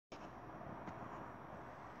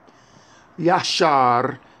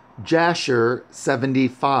Yashar Jasher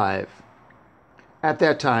 75. At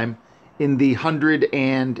that time, in the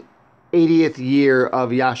 180th year of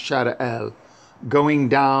Yashar'el, going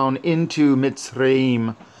down into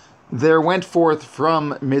Mitzrayim, there went forth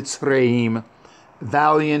from Mitzrayim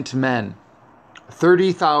valiant men,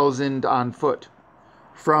 30,000 on foot,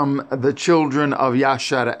 from the children of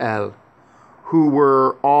Yashar'el, who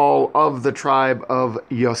were all of the tribe of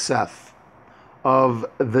Yosef, of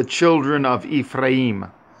the children of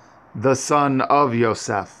Ephraim, the son of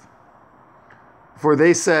Yosef. For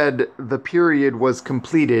they said the period was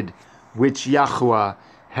completed which Yahuwah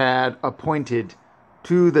had appointed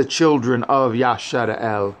to the children of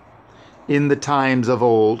Yashar'el in the times of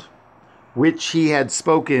old, which he had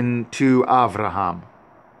spoken to Avraham.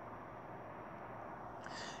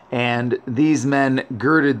 And these men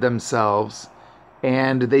girded themselves,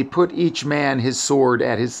 and they put each man his sword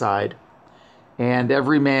at his side, and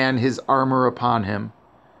every man his armor upon him,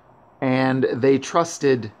 and they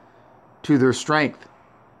trusted to their strength,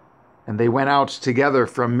 and they went out together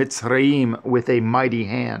from Mitzrayim with a mighty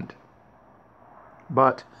hand.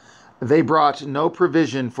 But they brought no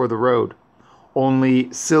provision for the road,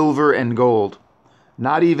 only silver and gold.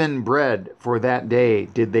 Not even bread for that day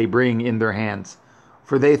did they bring in their hands,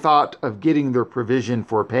 for they thought of getting their provision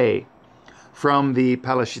for pay from the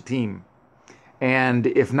Pelashtim, and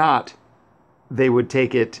if not, they would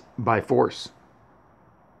take it by force.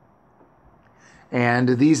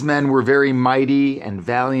 And these men were very mighty and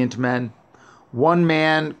valiant men. One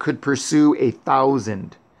man could pursue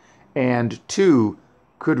 1,000, and two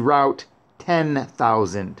could rout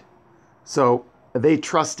 10,000. So they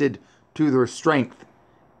trusted to their strength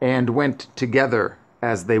and went together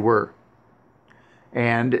as they were.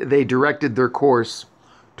 And they directed their course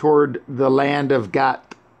toward the land of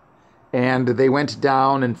Gat. And they went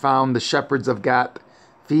down and found the shepherds of Gat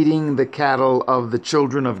feeding the cattle of the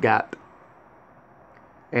children of Gat.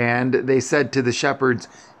 And they said to the shepherds,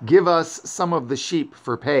 "Give us some of the sheep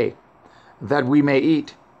for pay, that we may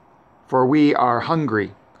eat, for we are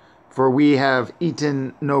hungry, for we have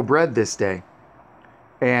eaten no bread this day."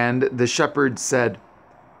 And the shepherds said,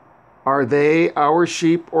 "Are they our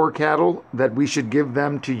sheep or cattle, that we should give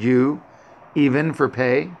them to you, even for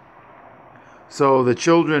pay?" So the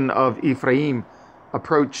children of Ephraim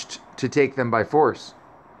approached to take them by force.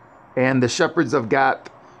 And the shepherds of Gat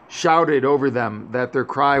shouted over them that their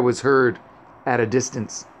cry was heard at a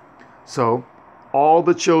distance. So all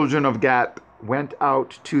the children of Gat went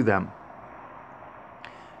out to them.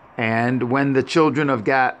 And when the children of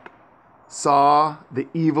Gat saw the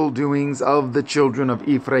evil doings of the children of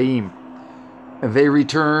Ephraim, they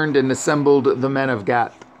returned and assembled the men of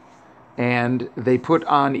Gat, and they put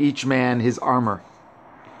on each man his armor,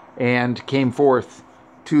 and came forth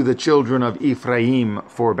to the children of Ephraim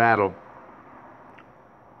for battle.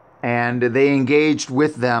 And they engaged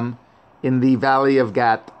with them in the valley of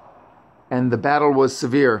Gat, and the battle was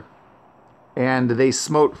severe, and they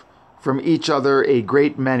smote from each other a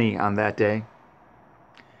great many on that day.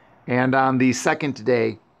 And on the second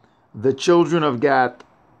day, the children of Gat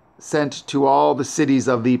sent to all the cities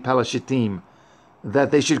of the Pelashtim,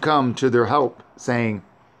 that they should come to their help, saying,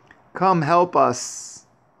 "Come help us,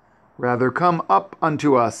 rather come up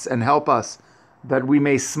unto us and help us, that we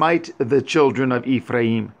may smite the children of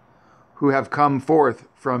Ephraim, who have come forth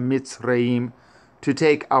from Mitzrayim to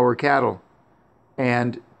take our cattle,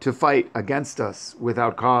 and to fight against us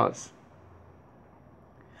without cause."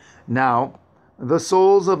 Now the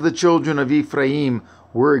souls of the children of Ephraim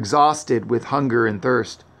were exhausted with hunger and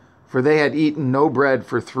thirst, for they had eaten no bread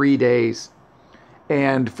for 3 days.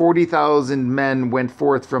 And 40,000 men went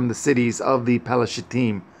forth from the cities of the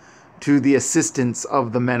Pelashtim to the assistance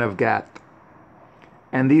of the men of Gat.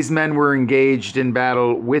 And these men were engaged in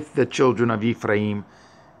battle with the children of Ephraim,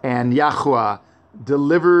 and Yahuwah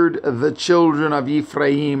delivered the children of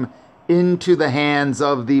Ephraim into the hands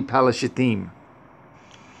of the Pelashtim.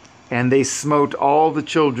 And they smote all the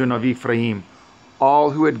children of Ephraim,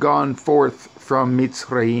 all who had gone forth from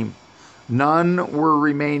Mitzrayim. None were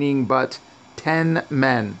remaining but 10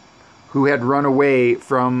 men who had run away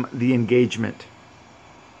from the engagement.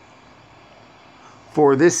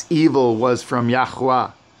 For this evil was from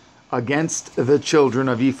Yahuwah against the children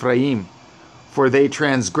of Ephraim, for they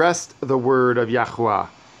transgressed the word of Yahuwah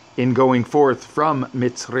in going forth from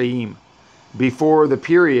Mitzrayim, before the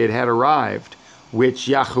period had arrived, which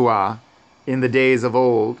Yahuwah, in the days of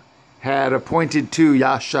old, had appointed to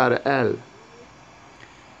Yashar'el.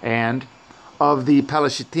 And of the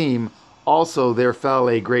Pelashtim also there fell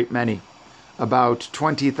a great many, about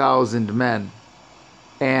 20,000 men.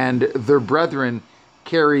 And their brethren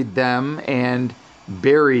carried them and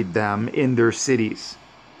buried them in their cities.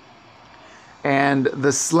 And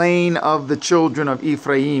the slain of the children of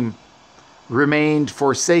Ephraim remained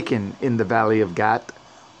forsaken in the valley of Gat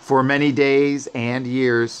for many days and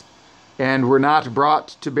years, and were not brought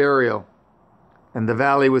to burial. And the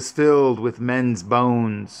valley was filled with men's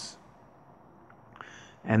bones.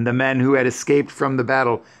 And the men who had escaped from the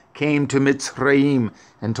battle came to Mitzrayim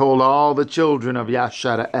and told all the children of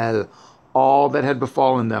Yashara'el all that had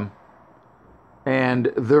befallen them.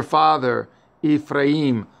 And their father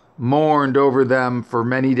Ephraim mourned over them for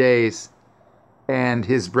many days, and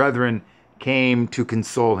his brethren came to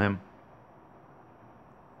console him.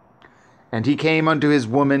 And he came unto his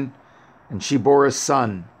woman, and she bore a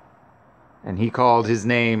son, and he called his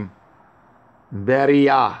name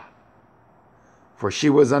Beriah, for she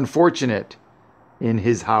was unfortunate in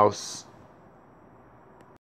his house.